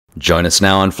Join us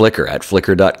now on Flickr at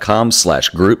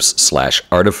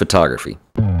flickr.com/groups/art-of-photography.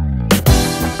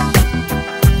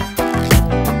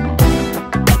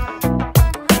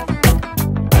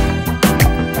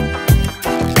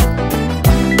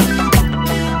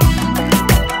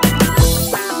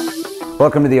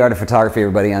 Welcome to the Art of Photography,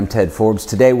 everybody. I'm Ted Forbes.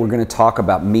 Today we're going to talk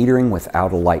about metering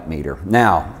without a light meter.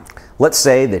 Now, let's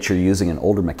say that you're using an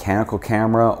older mechanical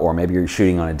camera, or maybe you're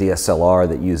shooting on a DSLR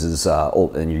that uses,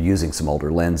 and you're using some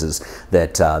older lenses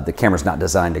that the camera's not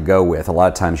designed to go with. A lot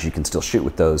of times you can still shoot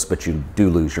with those, but you do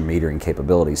lose your metering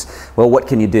capabilities. Well, what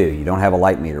can you do? You don't have a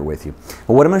light meter with you.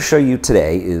 Well, what I'm going to show you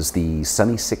today is the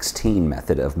Sunny 16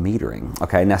 method of metering.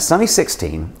 Okay, now Sunny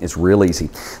 16 is real easy.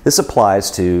 This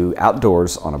applies to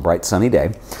outdoors on a bright sunny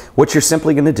day. What you're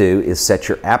simply going to do is set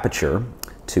your aperture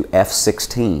to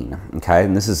f16, okay?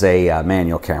 And this is a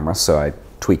manual camera, so I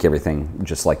tweak everything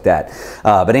just like that.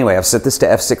 But anyway, I've set this to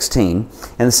f16,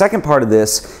 and the second part of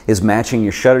this is matching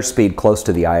your shutter speed close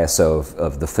to the ISO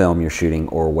of the film you're shooting,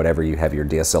 or whatever you have your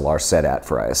DSLR set at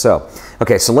for ISO.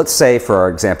 Okay, so let's say for our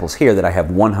examples here that I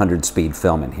have 100 speed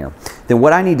film in here. Then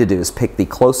what I need to do is pick the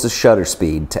closest shutter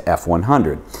speed to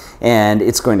f100, and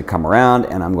it's going to come around,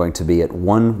 and I'm going to be at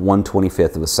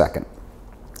 1/125th of a second.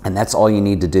 And that's all you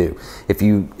need to do. If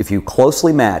you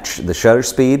closely match the shutter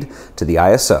speed to the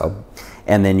ISO,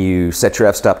 and then you set your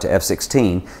f-stop to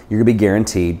f16, you're going to be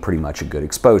guaranteed pretty much a good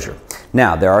exposure.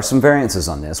 Now, there are some variances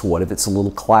on this. What if it's a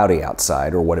little cloudy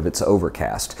outside, or what if it's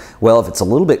overcast? Well, if it's a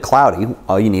little bit cloudy,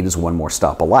 all you need is one more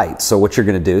stop of light. So what you're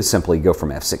going to do is simply go from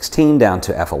f16 down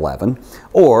to f11,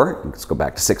 or let's go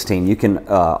back to 16. You can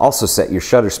also set your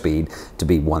shutter speed to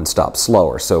be one stop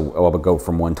slower. So I will go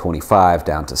from 125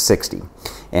 down to 60.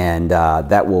 And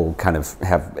that will kind of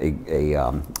have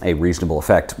a reasonable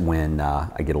effect when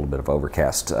I get a little bit of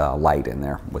overcast light in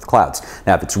there with clouds.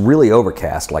 Now, if it's really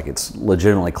overcast, like it's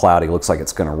legitimately cloudy, looks like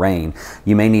it's going to rain,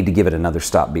 you may need to give it another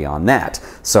stop beyond that.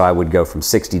 So I would go from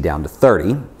 60 down to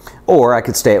 30, or I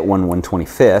could stay at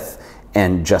 1/125th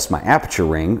and adjust my aperture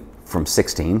ring from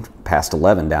 16 past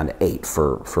 11 down to 8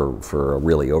 for a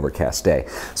really overcast day.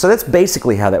 So that's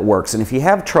basically how that works. And if you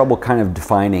have trouble kind of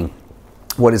defining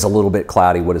what is a little bit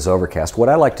cloudy, what is overcast, what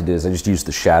I like to do is I just use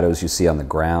the shadows you see on the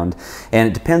ground, and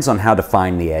it depends on how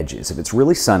defined the edge is. If it's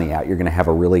really sunny out, you're going to have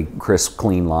a really crisp,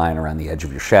 clean line around the edge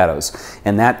of your shadows,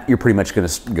 and that you're pretty much going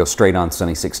to go straight on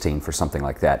Sunny 16 for something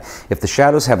like that. If the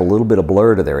shadows have a little bit of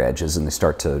blur to their edges and they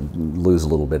start to lose a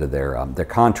little bit of their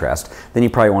contrast, then you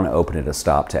probably want to open it a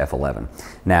stop to f11.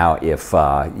 Now, if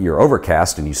you're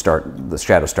overcast and the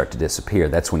shadows start to disappear,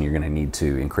 that's when you're going to need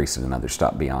to increase it another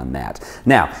stop beyond that.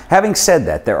 Now, having said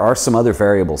that, there are some other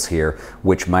variables here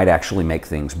which might actually make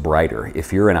things brighter.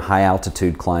 If you're in a high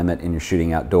altitude climate and you're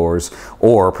shooting outdoors,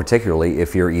 or particularly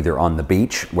if you're either on the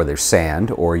beach where there's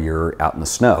sand, or you're out in the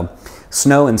snow,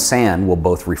 snow and sand will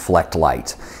both reflect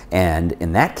light. And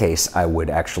in that case, I would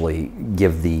actually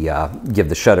give the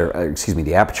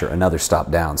aperture another stop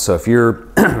down. So if you're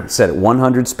set at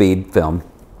 100 speed film,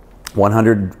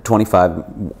 125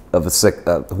 of a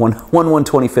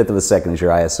 1/125th of a second is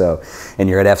your ISO, and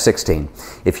you're at f16.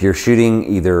 If you're shooting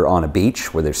either on a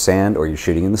beach where there's sand, or you're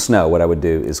shooting in the snow, what I would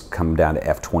do is come down to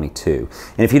f22.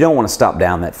 And if you don't want to stop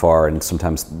down that far, and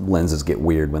sometimes lenses get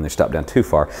weird when they're stopped down too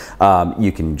far,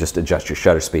 you can just adjust your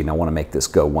shutter speed. And I want to make this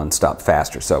go one stop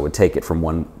faster, so I would take it from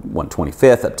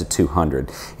 1/125th up to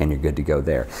 200, and you're good to go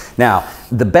there. Now,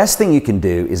 the best thing you can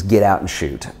do is get out and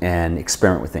shoot and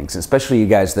experiment with things, especially you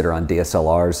guys that are on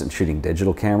DSLRs and shooting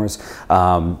digital cameras.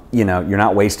 You know, you're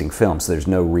not wasting film, so there's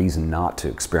no reason not to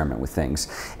experiment with things.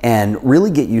 And really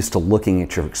get used to looking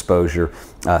at your exposure,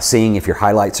 seeing if your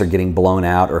highlights are getting blown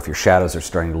out, or if your shadows are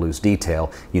starting to lose detail.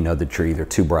 You know that you're either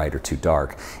too bright or too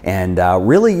dark. And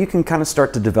really, you can kind of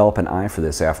start to develop an eye for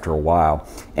this after a while.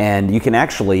 And you can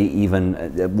actually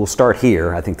even, we'll start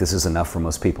here. I think this is enough for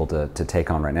most people to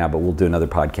take on right now, but we'll do another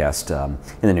podcast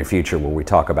in the near future where we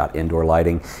talk about indoor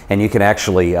lighting. And you can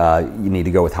actually, you need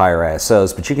to go with higher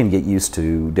ISOs, but you can get used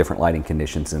to different lighting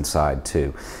conditions inside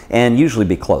too, and usually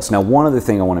be close. Now, one other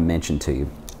thing I want to mention to you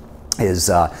is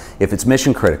if it's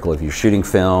mission critical, if you're shooting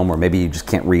film, or maybe you just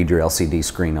can't read your LCD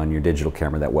screen on your digital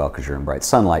camera that well because you're in bright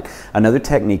sunlight, another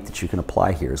technique that you can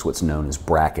apply here is what's known as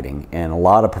bracketing. And a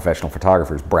lot of professional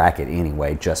photographers bracket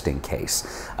anyway, just in case.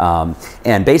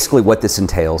 And basically what this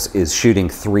entails is shooting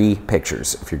 3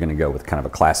 pictures, if you're going to go with kind of a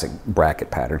classic bracket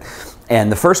pattern. And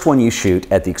the first one you shoot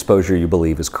at the exposure you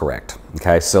believe is correct.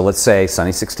 Okay, so let's say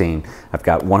Sunny 16, I've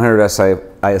got 100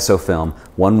 ISO film,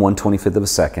 1/125th of a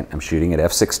second, I'm shooting at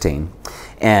f16.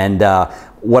 And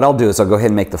what I'll do is I'll go ahead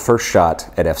and make the first shot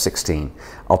at f16.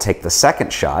 I'll take the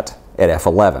second shot at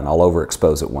f11, I'll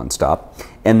overexpose it one stop,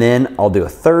 and then I'll do a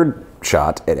third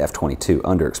shot at f22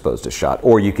 underexposed a shot,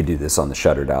 or you could do this on the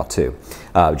shutter dial too,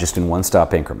 just in one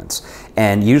stop increments.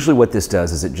 And usually what this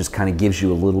does is it just kind of gives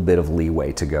you a little bit of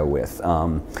leeway to go with.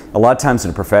 A lot of times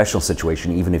in a professional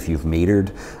situation, even if you've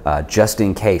metered, just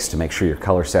in case, to make sure your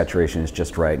color saturation is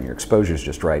just right and your exposure is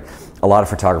just right, a lot of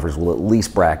photographers will at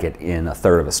least bracket in a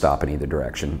third of a stop in either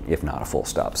direction, if not a full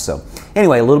stop. So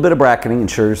anyway, a little bit of bracketing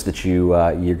ensures that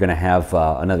you're going to have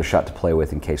another shot to play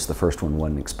with in case the first one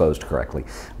wasn't exposed correctly.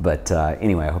 But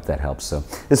anyway, I hope that helps. So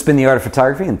this has been The Art of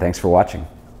Photography, and thanks for watching.